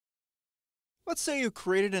Let's say you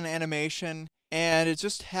created an animation and it's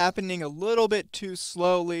just happening a little bit too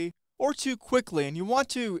slowly or too quickly, and you want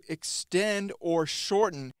to extend or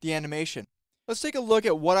shorten the animation. Let's take a look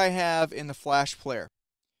at what I have in the Flash player.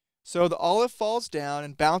 So the olive falls down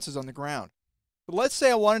and bounces on the ground. But let's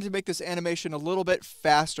say I wanted to make this animation a little bit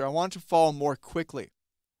faster. I want it to fall more quickly.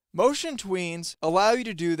 Motion tweens allow you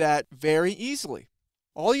to do that very easily.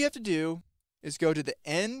 All you have to do is go to the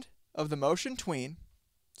end of the motion tween.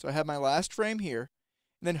 So I have my last frame here,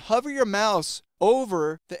 and then hover your mouse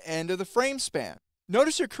over the end of the frame span.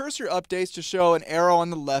 Notice your cursor updates to show an arrow on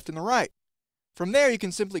the left and the right. From there, you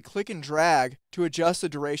can simply click and drag to adjust the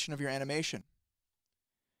duration of your animation.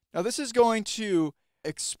 Now this is going to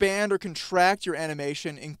expand or contract your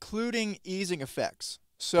animation, including easing effects.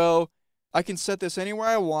 So I can set this anywhere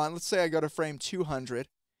I want. Let's say I go to frame 200,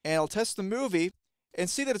 and I'll test the movie and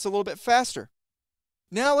see that it's a little bit faster.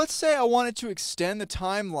 Now let's say I wanted to extend the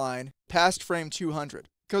timeline past frame 200.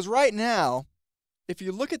 Because right now, if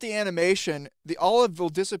you look at the animation, the olive will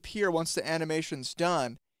disappear once the animation's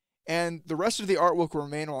done, and the rest of the art will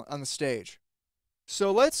remain on the stage.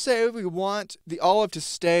 So let's say we want the olive to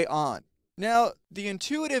stay on. Now, the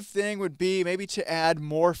intuitive thing would be maybe to add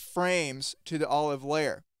more frames to the olive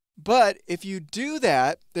layer. But if you do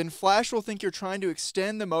that, then Flash will think you're trying to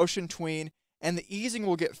extend the motion tween, and the easing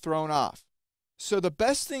will get thrown off. So the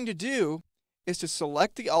best thing to do is to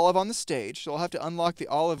select the olive on the stage. So I'll have to unlock the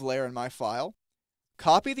olive layer in my file,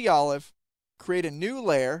 copy the olive, create a new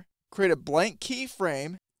layer, create a blank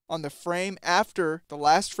keyframe on the frame after the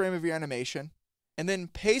last frame of your animation, and then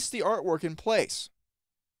paste the artwork in place.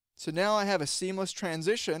 So now I have a seamless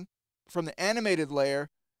transition from the animated layer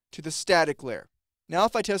to the static layer. Now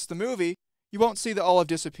if I test the movie, you won't see the olive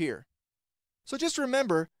disappear. So just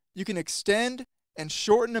remember, you can extend and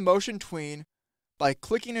shorten a motion tween by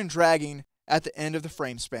clicking and dragging at the end of the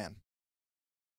frame span.